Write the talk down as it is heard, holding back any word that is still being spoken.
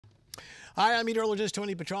Hi, I'm meteorologist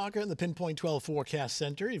Tony Petrarca in the Pinpoint 12 Forecast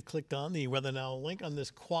Center. You've clicked on the Weather Now link on this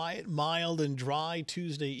quiet, mild, and dry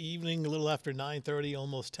Tuesday evening, a little after 9:30,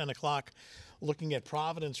 almost 10 o'clock. Looking at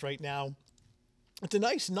Providence right now. It's a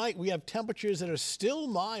nice night. We have temperatures that are still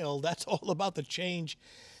mild. That's all about to change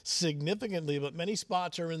significantly, but many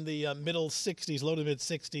spots are in the middle 60s, low to mid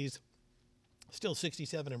 60s. Still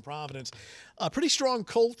 67 in Providence. Pretty strong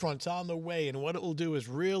cold fronts on the way, and what it will do is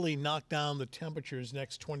really knock down the temperatures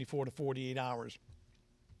next 24 to 48 hours.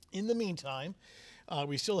 In the meantime,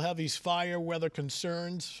 we still have these fire weather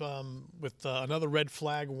concerns with another red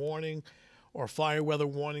flag warning or fire weather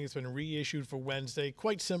warning that's been reissued for Wednesday.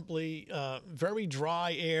 Quite simply, very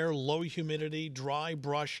dry air, low humidity, dry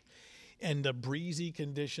brush, and breezy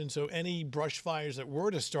conditions. So any brush fires that were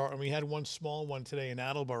to start, and we had one small one today in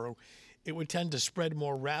Attleboro, it would tend to spread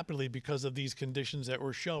more rapidly because of these conditions that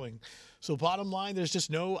we're showing. So bottom line, there's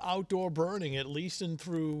just no outdoor burning, at least in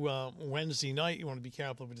through Wednesday night. You want to be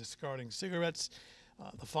careful with discarding cigarettes,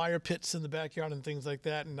 the fire pits in the backyard and things like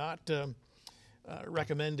that, not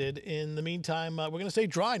recommended. In the meantime, we're going to stay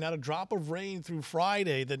dry, not a drop of rain through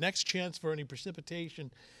Friday. The next chance for any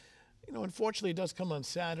precipitation, unfortunately, it does come on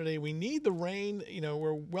Saturday. We need the rain.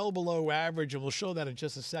 We're well below average, and we'll show that in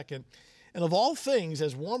just a second. And of all things,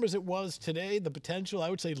 as warm as it was today, the potential, I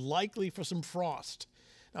would say, likely for some frost.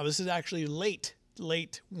 Now, this is actually late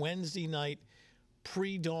Wednesday night,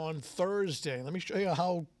 pre-dawn Thursday. Let me show you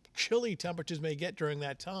how chilly temperatures may get during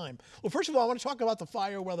that time. Well, first of all, I want to talk about the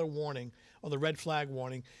fire weather warning, or the red flag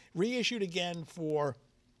warning, reissued again for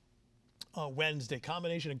Wednesday.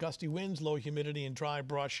 Combination of gusty winds, low humidity, and dry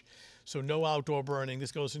brush, so no outdoor burning.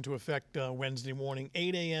 This goes into effect Wednesday morning,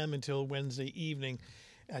 8 a.m. until Wednesday evening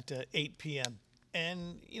at 8 p.m.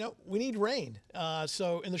 And, we need rain.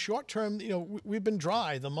 So in the short term, we've been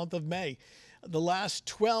dry the month of May. The last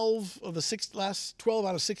 12 out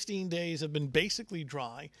of 16 days have been basically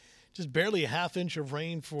dry, just barely a half inch of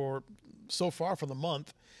rain so far for the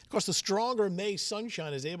month. Of course, the stronger May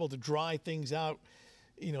sunshine is able to dry things out,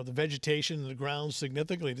 the vegetation and the ground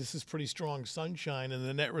significantly. This is pretty strong sunshine, and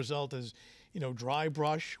the net result is, dry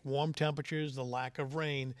brush, warm temperatures, the lack of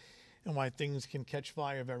rain, and why things can catch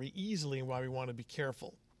fire very easily and why we want to be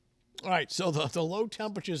careful. All right, so the low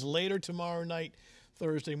temperatures later tomorrow night,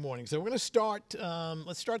 Thursday morning. So we're going to start,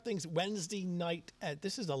 let's start things Wednesday night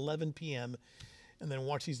this is 11 p.m., and then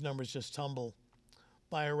watch these numbers just tumble.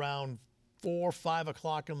 By around 4 or 5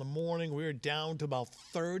 o'clock in the morning, we're down to about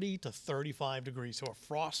 30 to 35 degrees. So a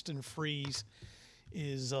frost and freeze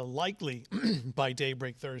is likely by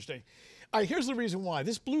daybreak Thursday. All right, here's the reason why.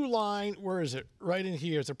 This blue line, where is it? Right in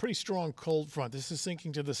here. It's a pretty strong cold front. This is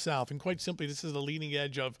sinking to the south. And quite simply, this is the leading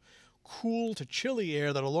edge of cool to chilly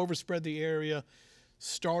air that will overspread the area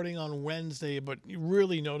starting on Wednesday, but you're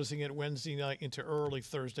really noticing it Wednesday night into early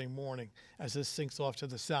Thursday morning as this sinks off to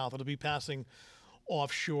the south. It'll be passing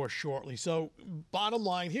offshore shortly. So bottom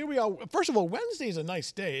line, here we are. First of all, Wednesday is a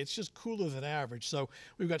nice day. It's just cooler than average. So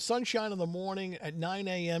we've got sunshine in the morning at 9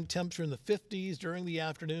 a.m., temperature in the 50s during the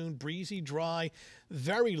afternoon, breezy, dry,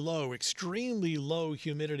 very low, extremely low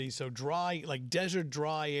humidity. So dry, like desert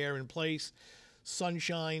dry air in place,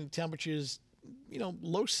 sunshine, temperatures,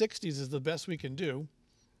 low 60s is the best we can do.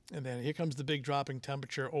 And then here comes the big dropping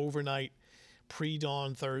temperature overnight.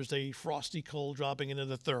 Pre-dawn Thursday, frosty cold dropping into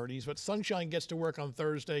the 30s, but sunshine gets to work on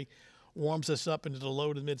Thursday, warms us up into the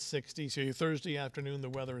low to mid 60s. So your Thursday afternoon, the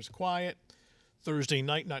weather is quiet. Thursday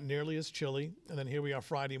night, not nearly as chilly. And then here we are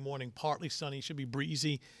Friday morning, partly sunny, should be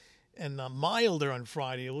breezy and milder on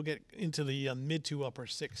Friday. We'll get into the mid to upper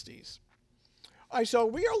 60s. All right, so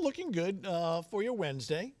we are looking good for your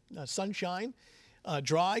Wednesday. Sunshine,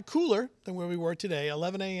 dry, cooler than where we were today.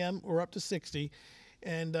 11 a.m., we're up to 60.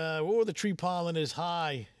 And the tree pollen is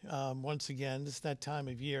high once again. It's that time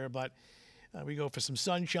of year, but we go for some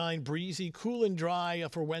sunshine, breezy, cool and dry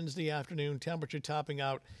for Wednesday afternoon. Temperature topping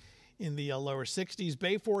out in the lower 60s.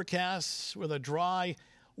 Bay forecasts with a dry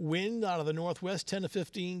wind out of the northwest, 10 to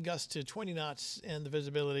 15, gusts to 20 knots, and the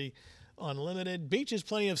visibility unlimited. Beaches,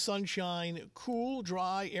 plenty of sunshine, cool,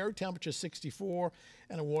 dry, air temperature 64,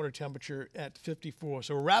 and a water temperature at 54.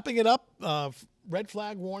 So we're wrapping it up. Red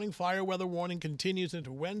flag warning, fire weather warning continues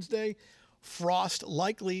into Wednesday. Frost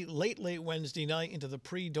likely late Wednesday night into the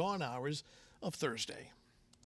pre-dawn hours of Thursday.